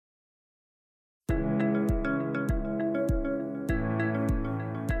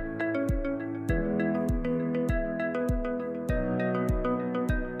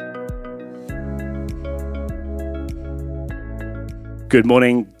Good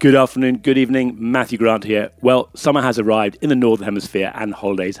morning, good afternoon, good evening. Matthew Grant here. Well, summer has arrived in the Northern Hemisphere and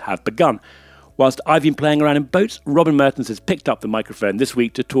holidays have begun. Whilst I've been playing around in boats, Robin Mertens has picked up the microphone this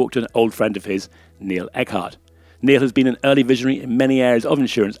week to talk to an old friend of his, Neil Eckhart. Neil has been an early visionary in many areas of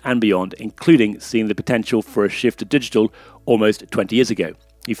insurance and beyond, including seeing the potential for a shift to digital almost 20 years ago.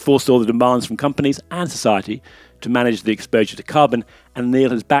 He foresaw the demands from companies and society to manage the exposure to carbon, and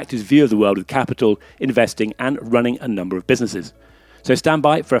Neil has backed his view of the world with capital, investing and running a number of businesses. So stand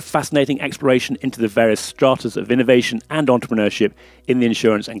by for a fascinating exploration into the various stratas of innovation and entrepreneurship in the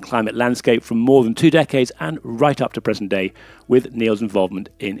insurance and climate landscape from more than 2 decades and right up to present day with Neil's involvement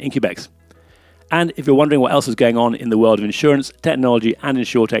in Incubex. And if you're wondering what else is going on in the world of insurance, technology and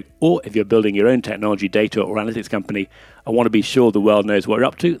insurtech, or if you're building your own technology, data or analytics company and want to be sure the world knows what you're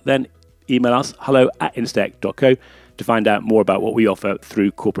up to, then email us hello@instech.co to find out more about what we offer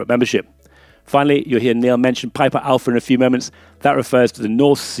through corporate membership. Finally, you'll hear Neil mention Piper Alpha in a few moments. That refers to the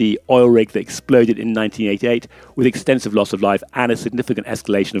North Sea oil rig that exploded in 1988 with extensive loss of life and a significant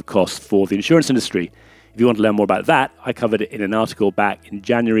escalation of costs for the insurance industry. If you want to learn more about that, I covered it in an article back in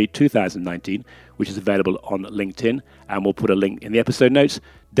January 2019, which is available on LinkedIn, and we'll put a link in the episode notes,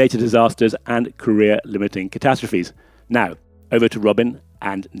 data disasters and career-limiting catastrophes. Now, over to Robin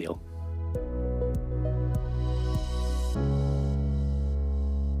and Neil.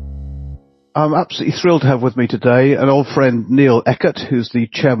 I'm absolutely thrilled to have with me today an old friend, Neil Eckhart, who's the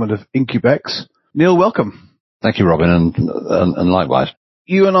chairman of Incubex. Neil, welcome. Thank you, Robin, and likewise.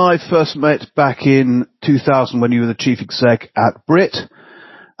 You and I first met back in 2000 when you were the chief exec at Brit,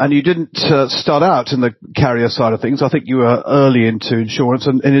 and you didn't start out in the carrier side of things. I think you were early into insurance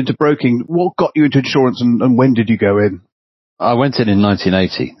and into broking. What got you into insurance and when did you go in? I went in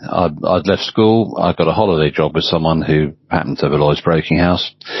 1980. I'd left school. I got a holiday job with someone who happened to have a Lloyd's broking house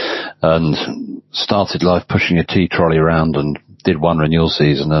and started life pushing a tea trolley around and did one renewal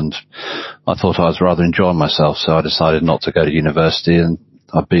season. And I thought I was rather enjoying myself, so I decided not to go to university, and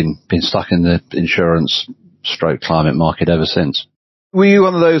I've been stuck in the insurance / climate market ever since. Were you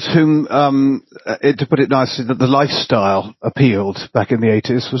one of those whom, to put it nicely, that the lifestyle appealed back in the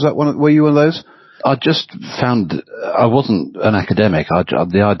 80s? Were you one of those? I just found I wasn't an academic.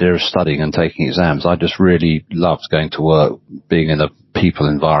 The idea of studying and taking exams, I just really loved going to work, being in a people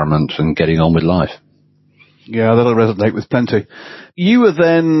environment and getting on with life. Yeah, that'll resonate with plenty. You were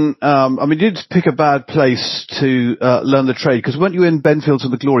then, you did pick a bad place to learn the trade, because weren't you in Benfield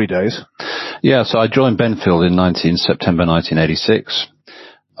in the glory days? Yeah, so I joined Benfield in September 1986.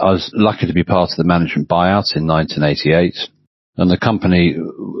 I was lucky to be part of the management buyout in 1988. And the company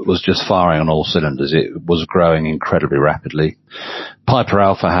was just firing on all cylinders. It was growing incredibly rapidly. Piper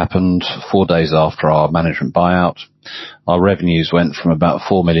Alpha happened 4 days after our management buyout. Our revenues went from about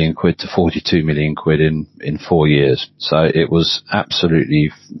 4 million quid to 42 million quid in 4 years. So it was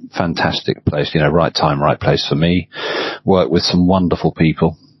absolutely fantastic place, right time, right place for me. Worked with some wonderful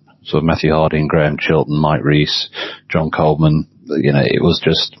people. So Matthew Harding, Graham Chilton, Mike Rees, John Coleman. It was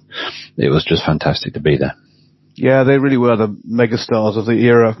just fantastic to be there. Yeah, they really were the megastars of the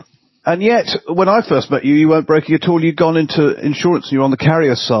era. And yet, when I first met you, you weren't broking at all. You'd gone into insurance and you were on the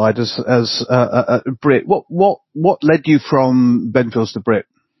carrier side as Brit. What led you from Benfield to Brit?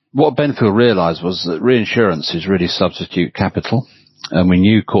 What Benfield realised was that reinsurance is really substitute capital, and we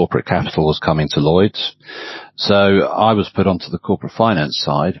knew corporate capital was coming to Lloyd's. So I was put onto the corporate finance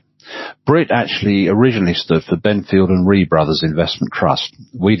side. Brit actually originally stood for Benfield and Ree Brothers Investment Trust.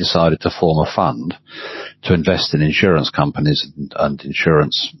 We decided to form a fund to invest in insurance companies and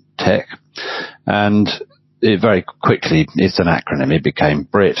insurance tech. And it very quickly, it's an acronym, it became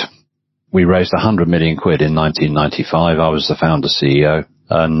Brit. We raised 100 million quid in 1995. I was the founder CEO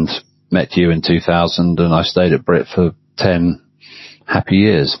and met you in 2000, and I stayed at Brit for 10 happy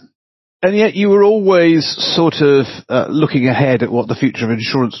years. And yet you were always sort of looking ahead at what the future of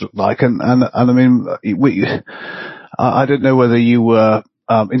insurance looked like. And I mean, I don't know whether you were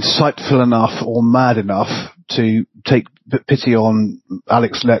insightful enough or mad enough to take pity on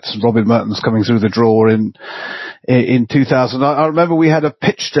Alex Letts and Robin Mertens coming through the drawer in 2000. I remember we had a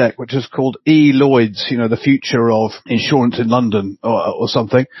pitch deck which was called Lloyd's, the future of insurance in London or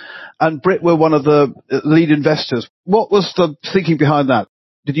something. And Brit were one of the lead investors. What was the thinking behind that?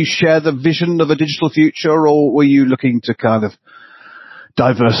 Did you share the vision of a digital future, or were you looking to kind of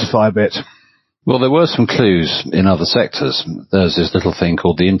diversify a bit? Well, there were some clues in other sectors. There's this little thing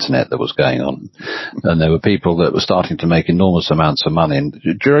called the internet that was going on, and there were people that were starting to make enormous amounts of money. And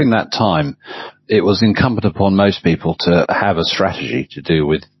during that time, it was incumbent upon most people to have a strategy to do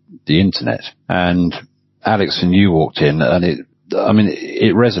with the internet. And Alex and you walked in, and it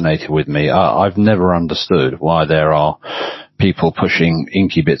resonated with me. I've never understood why there are people pushing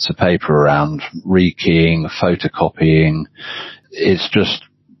inky bits of paper around, rekeying, photocopying. It's just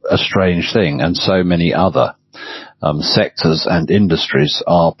a strange thing. And so many other sectors and industries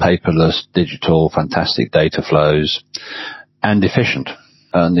are paperless, digital, fantastic data flows, and efficient.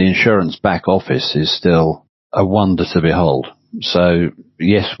 And the insurance back office is still a wonder to behold. So,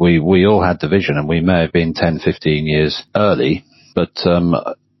 yes, we all had the vision, and we may have been 10, 15 years early, but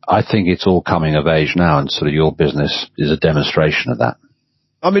I think it's all coming of age now, and sort of your business is a demonstration of that.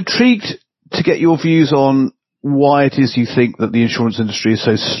 I'm intrigued to get your views on why it is you think that the insurance industry is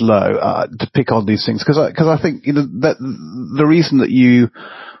so slow to pick on these things, because I think that the reason that you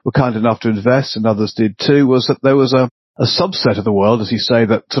were kind enough to invest, and others did too, was that there was a subset of the world, as you say,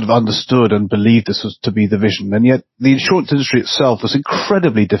 that sort of understood and believed this was to be the vision, and yet the insurance industry itself was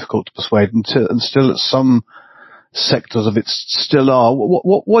incredibly difficult to persuade, and still at some sectors of it still are.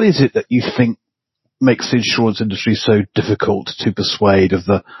 What is it that you think makes the insurance industry so difficult to persuade of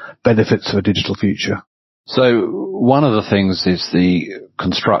the benefits of a digital future? So one of the things is the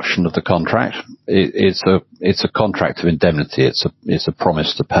construction of the contract. It's a contract of indemnity. It's a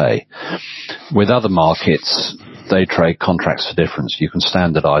promise to pay. With other markets, they trade contracts for difference. You can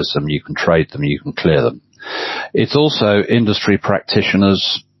standardize them, you can trade them, you can clear them. It's also industry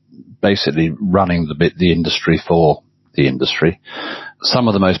practitioners basically running the industry for the industry. Some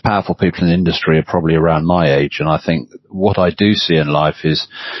of the most powerful people in the industry are probably around my age, and I think what I do see in life is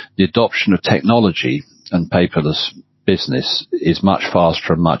the adoption of technology and paperless business is much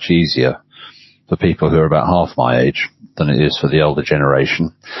faster and much easier for people who are about half my age than it is for the older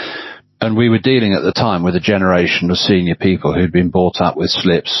generation. And we were dealing at the time with a generation of senior people who'd been brought up with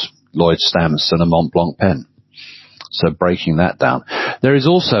slips, Lloyd's stamps and a Mont Blanc pen. So breaking that down. There is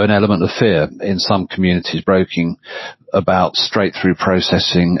also an element of fear in some communities broking about straight-through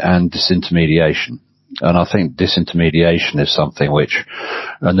processing and disintermediation. And I think disintermediation is something which,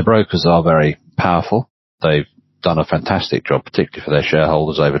 and the brokers are very powerful. They've done a fantastic job, particularly for their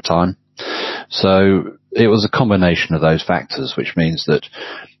shareholders over time. So it was a combination of those factors, which means that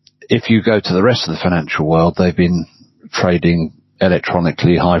if you go to the rest of the financial world, they've been trading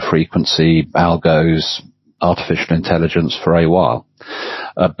electronically, high frequency, algos, artificial intelligence for a while.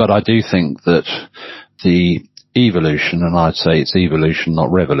 But I do think that the evolution, and I'd say it's evolution,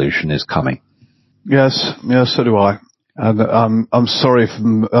 not revolution, is coming. Yes, so do I. And I'm sorry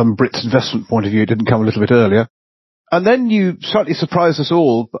from Brit's investment point of view, it didn't come a little bit earlier. And then you slightly surprised us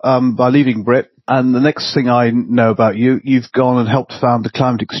all by leaving Brit. And the next thing I know about you, you've gone and helped found the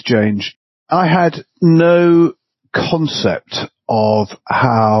Climate Exchange. I had no concept of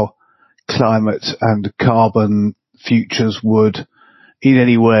how climate and carbon futures would in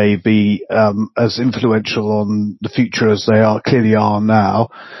any way be as influential on the future as they clearly are now.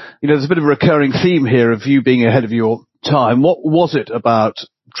 There's a bit of a recurring theme here of you being ahead of your time. What was it about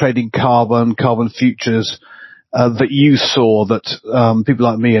trading carbon futures that you saw that people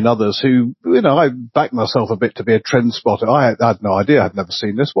like me and others who, I backed myself a bit to be a trend spotter. I had no idea. I'd never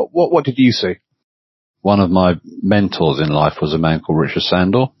seen this. What did you see? One of my mentors in life was a man called Richard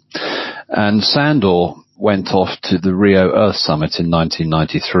Sandor. And Sandor went off to the Rio Earth Summit in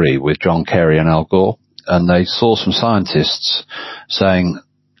 1993 with John Kerry and Al Gore. And they saw some scientists saying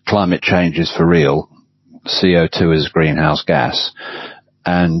climate change is for real. CO2 is greenhouse gas.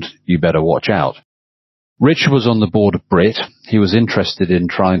 And you better watch out. Richard was on the board of Brit. He was interested in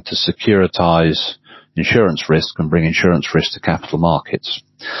trying to securitize insurance risk and bring insurance risk to capital markets.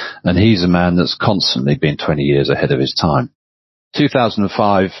 And he's a man that's constantly been 20 years ahead of his time.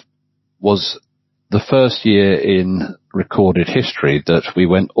 2005 was the first year in recorded history that we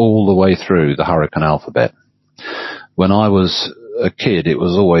went all the way through the hurricane alphabet. When I was a kid, it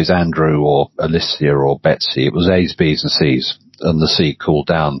was always Andrew or Alicia or Betsy. It was A's, B's and C's, and the C cooled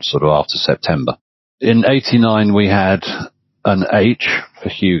down sort of after September. In 89, we had an H for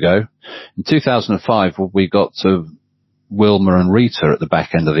Hugo. In 2005, we got to Wilma and Rita at the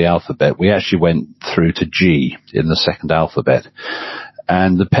back end of the alphabet. We actually went through to G in the second alphabet.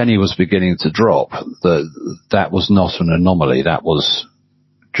 And the penny was beginning to drop. That was not an anomaly. That was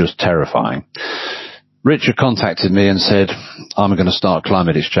just terrifying. Richard contacted me and said, I'm going to start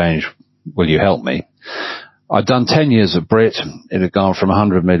Climate Exchange. Will you help me? I'd done 10 years at Brit. It had gone from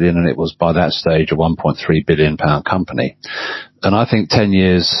 100 million and it was by that stage a 1.3 billion pound company. And I think 10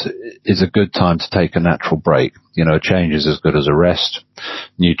 years is a good time to take a natural break. Change is as good as a rest,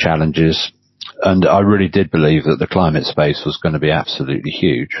 new challenges. And I really did believe that the climate space was going to be absolutely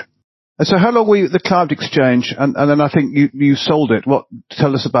huge. And so how long were you at the Climate Exchange? And then I think you sold it.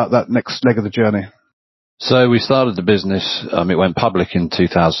 Tell us about that next leg of the journey. So we started the business. It went public in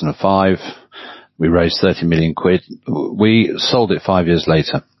 2005. We raised 30 million quid. We sold it 5 years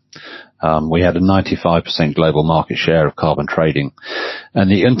later. We had a 95% global market share of carbon trading.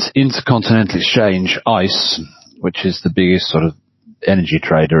 And the Intercontinental Exchange, ICE, which is the biggest sort of energy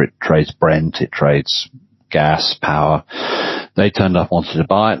trader, it trades Brent, it trades gas, power. They turned up, wanted to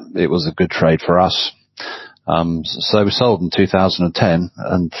buy it. It was a good trade for us. So we sold in 2010,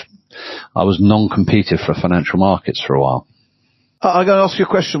 and I was non-competitive for financial markets for a while. I'm going to ask you a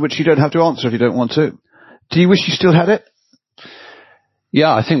question which you don't have to answer if you don't want to. Do you wish you still had it?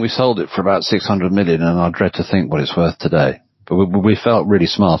 Yeah, I think we sold it for about 600 million, and I dread to think what it's worth today. But we felt really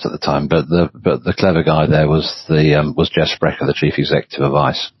smart at the time. But the clever guy there was Jeff Sprecher, the chief executive of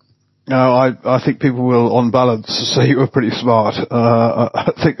ICE. No, I think people will, on balance, say you were pretty smart.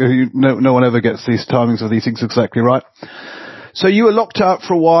 I think no one ever gets these timings of these things exactly right. So you were locked out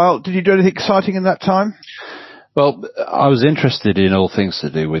for a while. Did you do anything exciting in that time? Well, I was interested in all things to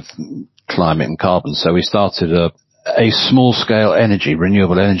do with climate and carbon, so we started a small-scale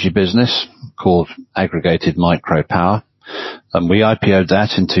renewable energy business called Aggregated Micro Power, and we IPO'd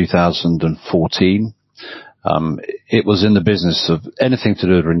that in 2014. It was in the business of anything to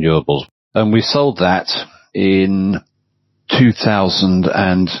do with renewables, and we sold that in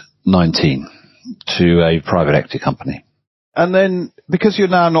 2019 to a private equity company. And then, because you're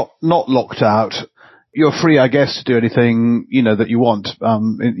now not locked out, you're free, I guess, to do anything, that you want,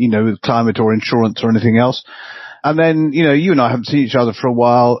 with climate or insurance or anything else. And then, you and I haven't seen each other for a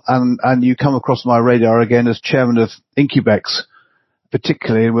while, and you come across my radar again as chairman of Incubex,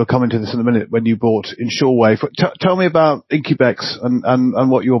 particularly, and we'll come into this in a minute, when you bought InsureWave. Tell me about Incubex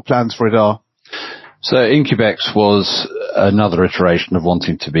and what your plans for it are. So Incubex was another iteration of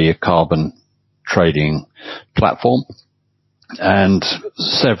wanting to be a carbon trading platform. And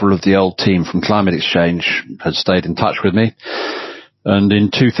several of the old team from Climate Exchange had stayed in touch with me. And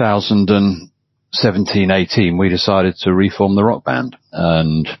in 2017-18, we decided to reform the rock band.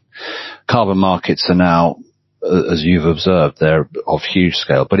 And carbon markets are now, as you've observed, they're of huge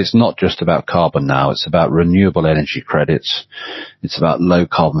scale. But it's not just about carbon now. It's about renewable energy credits. It's about low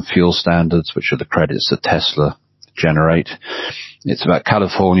carbon fuel standards, which are the credits that Tesla generate. It's about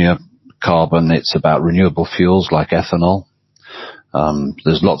California carbon. It's about renewable fuels like ethanol.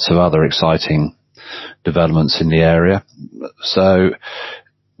 There's lots of other exciting developments in the area. So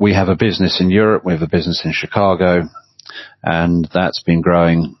we have a business in Europe, we have a business in Chicago, and that's been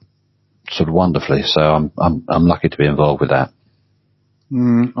growing sort of wonderfully. So I'm lucky to be involved with that.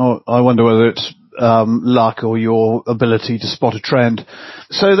 I wonder whether it's luck or your ability to spot a trend.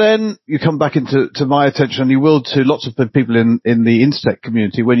 So then you come back into my attention, and you will to lots of people in the Instech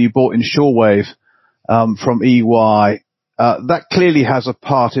community, when you bought InsureWave from EY. That clearly has a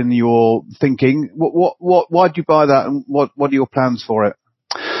part in your thinking. Why did you buy that, and what are your plans for it?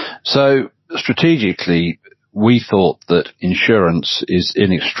 So strategically, we thought that insurance is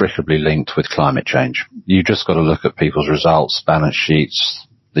inextricably linked with climate change. You just got to look at people's results, balance sheets,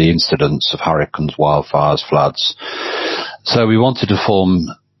 the incidents of hurricanes, wildfires, floods. So we wanted to form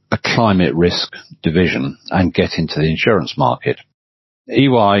a climate risk division and get into the insurance market.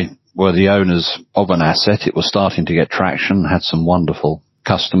 EY were the owners of an asset. It was starting to get traction, had some wonderful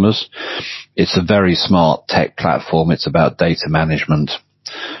customers. It's a very smart tech platform. It's about data management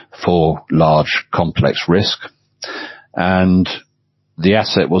for large, complex risk. And the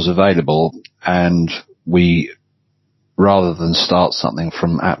asset was available, and we, rather than start something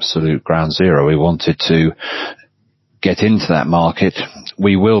from absolute ground zero, we wanted to get into that market.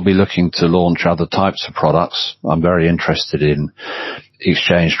 We will be looking to launch other types of products. I'm very interested in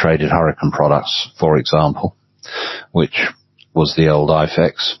exchange-traded hurricane products, for example, which was the old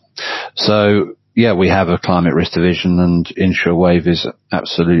IFEX. So, yeah, we have a climate risk division, and InsureWave is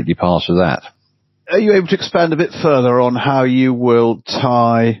absolutely part of that. Are you able to expand a bit further on how you will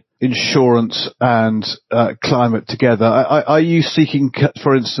tie insurance and climate together? Are you seeking,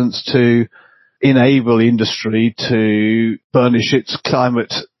 for instance, to enable industry to burnish its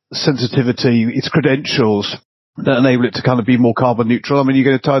climate sensitivity, its credentials, that enable it to kind of be more carbon neutral? I mean, you're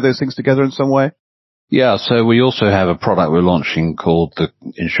going to tie those things together in some way? Yeah, so we also have a product we're launching called the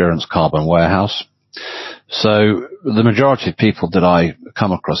Insurance Carbon Warehouse. So the majority of people that I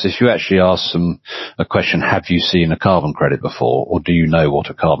come across, if you actually ask them a question, have you seen a carbon credit before, or do you know what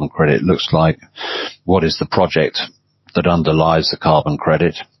a carbon credit looks like? What is the project that underlies the carbon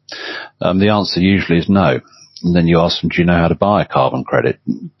credit? The answer usually is no. And then you ask them, do you know how to buy a carbon credit?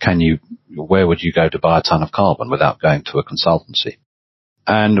 Where would you go to buy a ton of carbon without going to a consultancy?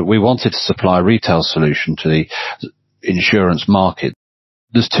 And we wanted to supply a retail solution to the insurance market.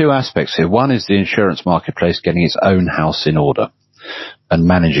 There's two aspects here. One is the insurance marketplace getting its own house in order and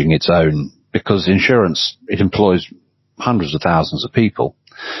managing its own because insurance, it employs hundreds of thousands of people.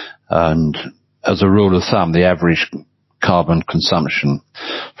 And as a rule of thumb, the average carbon consumption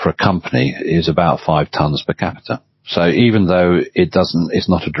for a company is about 5 tons per capita. So even though it's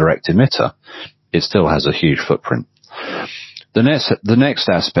not a direct emitter, it still has a huge footprint. The next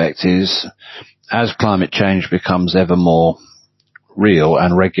aspect is, as climate change becomes ever more real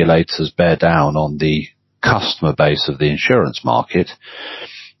and regulators bear down on the customer base of the insurance market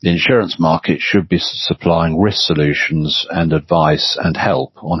should be supplying risk solutions and advice and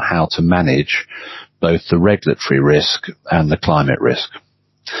help on how to manage both the regulatory risk and the climate risk.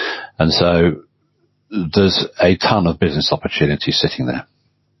 And so there's a ton of business opportunity sitting there.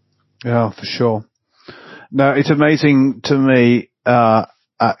 Yeah, for sure. Now, it's amazing to me, and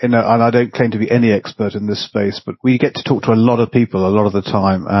I don't claim to be any expert in this space, but we get to talk to a lot of people a lot of the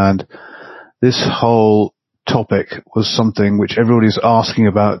time, and this whole topic was something which everybody was asking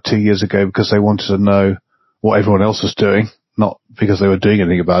about 2 years ago because they wanted to know what everyone else was doing, not because they were doing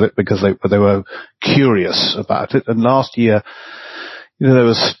anything about it, because they were curious about it. And last year, there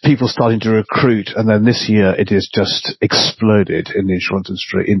was people starting to recruit, and then this year it is just exploded in the insurance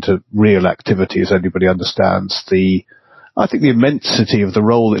industry into real activity, as anybody understands I think the immensity of the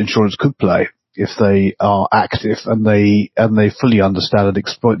role that insurance could play if they are active and they fully understand and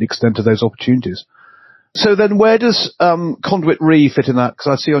exploit the extent of those opportunities. So then where does Conduit Re fit in that?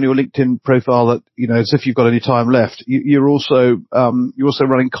 Because I see on your LinkedIn profile that, as if you've got any time left, you're also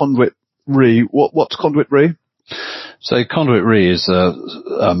running Conduit Re. What's Conduit Re? So Conduit Re is a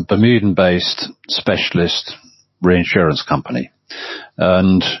Bermudan-based specialist reinsurance company.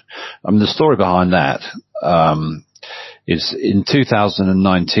 And the story behind that is in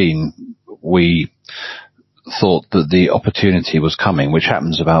 2019, we thought that the opportunity was coming, which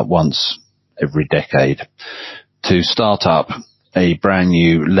happens about once every decade, to start up a brand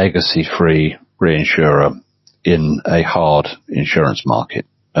new legacy-free reinsurer in a hard insurance market.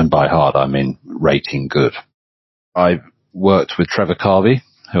 And by hard, I mean rating good. I worked with Trevor Carvey,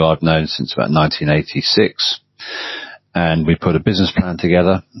 who I've known since about 1986, and we put a business plan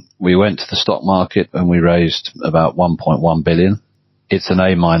together. We went to the stock market and we raised about 1.1 billion. It's an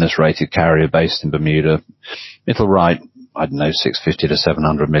A- rated carrier based in Bermuda. It'll write, 650 to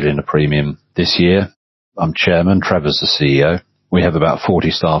 700 million of premium this year. I'm chairman, Trevor's the CEO. We have about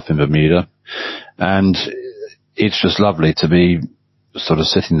 40 staff in Bermuda, and it's just lovely to be sort of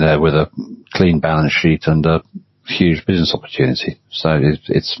sitting there with a clean balance sheet and a huge business opportunity. So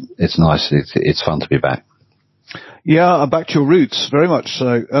it's nice. It's fun to be back. Yeah, back to your roots, very much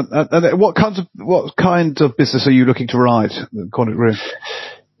so. And what kind of business are you looking to write, Conduit Re?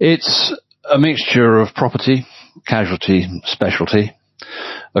 It's a mixture of property, casualty, specialty,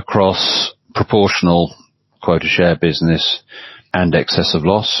 across proportional quota share business and excess of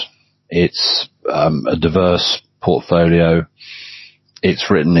loss. It's a diverse portfolio.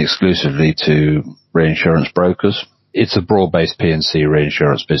 It's written exclusively to reinsurance brokers. It's a broad-based P&C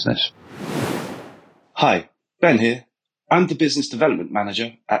reinsurance business. Hi, Ben here. I'm the Business Development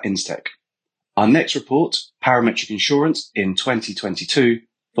Manager at Instech. Our next report, Parametric Insurance in 2022,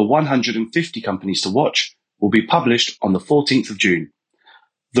 for 150 companies to watch, will be published on the 14th of June.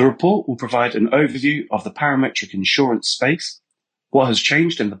 The report will provide an overview of the parametric insurance space, what has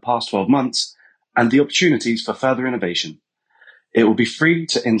changed in the past 12 months, and the opportunities for further innovation. It will be free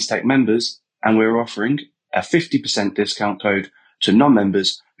to Instech members, and we're offering a 50% discount code to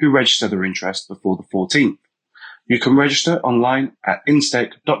non-members who register their interest before the 14th. You can register online at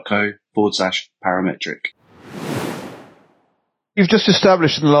instech.co/parametric. You've just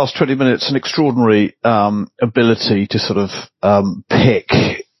established in the last 20 minutes an extraordinary ability to sort of pick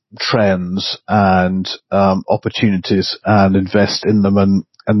trends and opportunities and invest in them and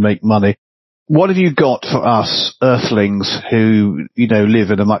make money. What have you got for us earthlings who,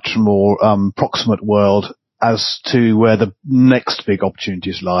 live in a much more proximate world as to where the next big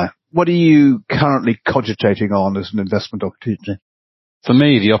opportunities lie? What are you currently cogitating on as an investment opportunity? For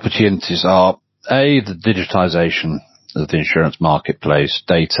me, the opportunities are, A, the digitization of the insurance marketplace,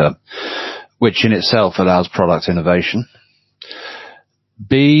 data, which in itself allows product innovation.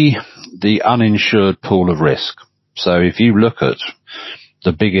 B, the uninsured pool of risk. So if you look at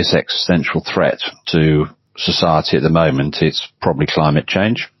the biggest existential threat to society at the moment, it's probably climate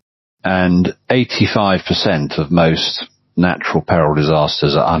change. And 85% of most natural peril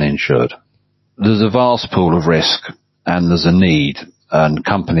disasters are uninsured. There's a vast pool of risk and there's a need, and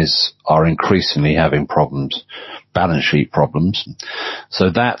companies are increasingly having problems, balance sheet problems. So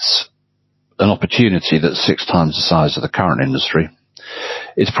that's an opportunity that's 6 times the size of the current industry.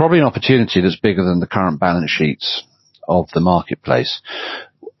 It's probably an opportunity that's bigger than the current balance sheets of the marketplace.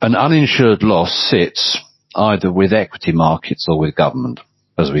 an uninsured loss sits either with equity markets or with government,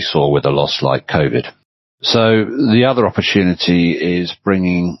 as we saw with a loss like COVID. So the other opportunity is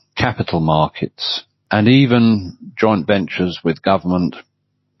bringing capital markets and even joint ventures with government,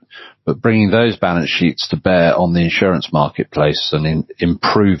 but bringing those balance sheets to bear on the insurance marketplace and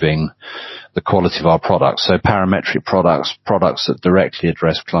improving the quality of our products. So parametric products that directly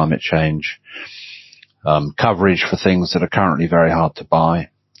address climate change, coverage for things that are currently very hard to buy.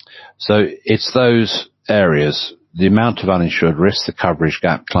 So it's those areas, the amount of uninsured risk, the coverage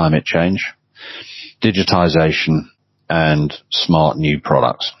gap, climate change, digitization, and smart new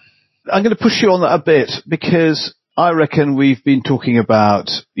products. I'm going to push you on that a bit, because I reckon we've been talking about,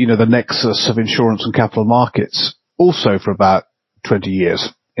 the nexus of insurance and capital markets also for about 20 years,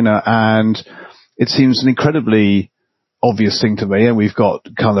 and it seems an incredibly obvious thing to me. And we've got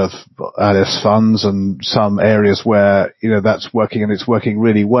kind of LS funds and some areas where, that's working and it's working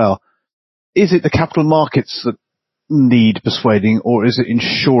really well. Is it the capital markets that need persuading, or is it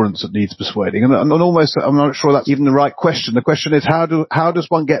insurance that needs persuading? And I'm not sure that's even the right question. The question is, how does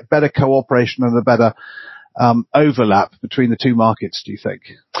one get better cooperation and a better overlap between the two markets, do you think?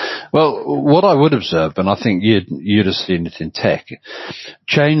 Well, what I would observe, and I think you'd have seen it in tech,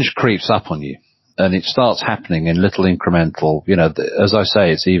 change creeps up on you, and it starts happening in little incremental, as I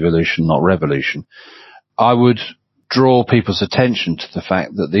say, it's evolution, not revolution. I would draw people's attention to the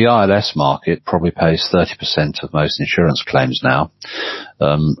fact that the ILS market probably pays 30% of most insurance claims now,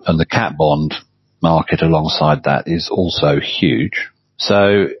 and the cat bond market alongside that is also huge.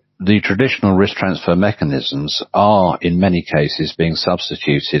 So the traditional risk transfer mechanisms are in many cases being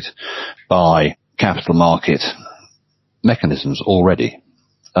substituted by capital market mechanisms already.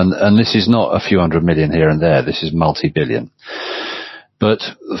 And this is not a few hundred million here and there, this is multi-billion. But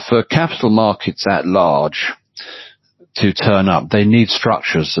for capital markets at large to turn up, they need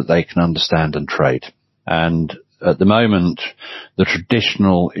structures that they can understand and trade. And at the moment, the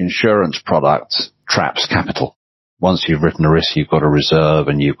traditional insurance product traps capital. Once you've written a risk, you've got a reserve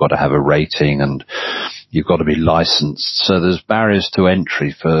and you've got to have a rating and you've got to be licensed. So there's barriers to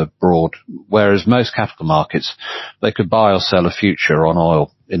entry for broad, whereas most capital markets, they could buy or sell a future on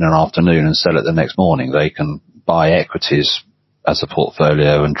oil in an afternoon and sell it the next morning. They can buy equities as a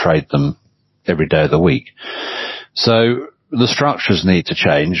portfolio and trade them every day of the week. So the structures need to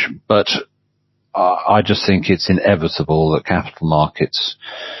change, but I just think it's inevitable that capital markets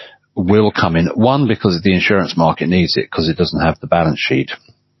will come in. One, because the insurance market needs it, because it doesn't have the balance sheet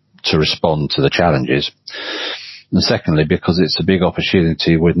to respond to the challenges. And secondly, because it's a big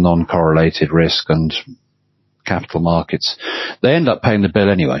opportunity with non-correlated risk, and capital markets, they end up paying the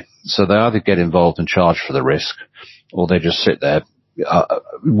bill anyway. So they either get involved and charge for the risk, or they just sit there.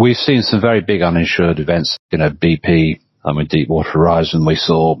 We've seen some very big uninsured events, BP, with Deepwater Horizon, we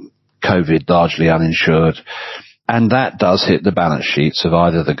saw COVID largely uninsured. And that does hit the balance sheets of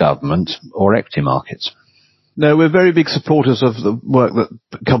either the government or equity markets. No, we're very big supporters of the work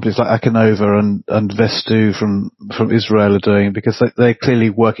that companies like Akenova and Vestu from Israel are doing, because they're clearly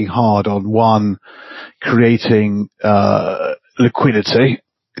working hard on, one, creating liquidity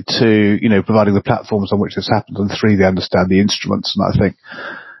to, providing the platforms on which this happens, and three, they understand the instruments. And I think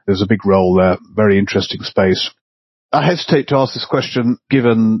there's a big role there, very interesting space. I hesitate to ask this question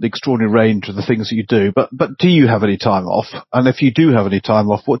given the extraordinary range of the things that you do, but do you have any time off? And if you do have any time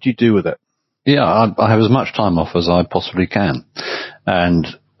off, what do you do with it? Yeah, I have as much time off as I possibly can. And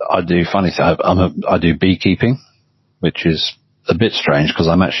I do funny things. I do beekeeping, which is a bit strange because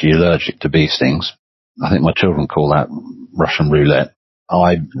I'm actually allergic to bee stings. I think my children call that Russian roulette.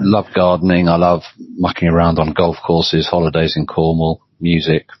 I love gardening. I love mucking around on golf courses, holidays in Cornwall,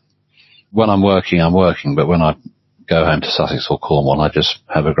 music. When I'm working, but when I go home to Sussex or Cornwall, I just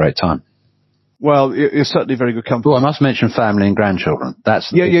have a great time. Well, you're certainly very good company. Oh, I must mention family and grandchildren.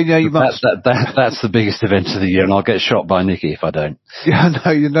 You must. That's the biggest event of the year, and I'll get shot by Nikki if I don't. Yeah,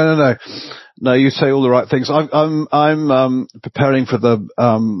 no. No, you say all the right things. I'm preparing for the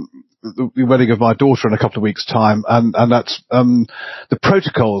wedding of my daughter in a couple of weeks' time, and that's the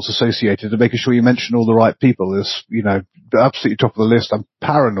protocols associated to making sure you mention all the right people is, absolutely top of the list. I'm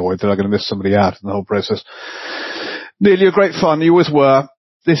paranoid that I'm going to miss somebody out in the whole process. Neil, you're great fun. You always were.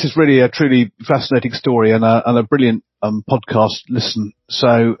 This is really a truly fascinating story and a brilliant podcast listen.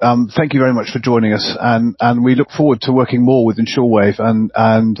 So thank you very much for joining us, and we look forward to working more with InsureWave,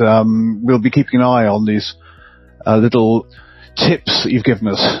 and we'll be keeping an eye on these little tips that you've given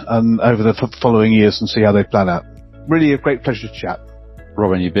us and over the following years and see how they plan out. Really a great pleasure to chat.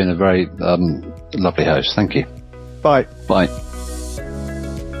 Robin, you've been a very lovely host. Thank you. Bye. Bye.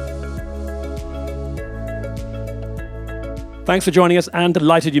 Thanks for joining us and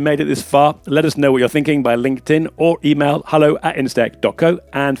delighted you made it this far. Let us know what you're thinking by LinkedIn or email hello@instech.co.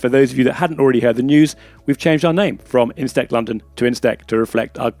 And for those of you that hadn't already heard the news, we've changed our name from Instech London to Instech to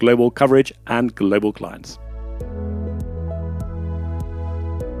reflect our global coverage and global clients.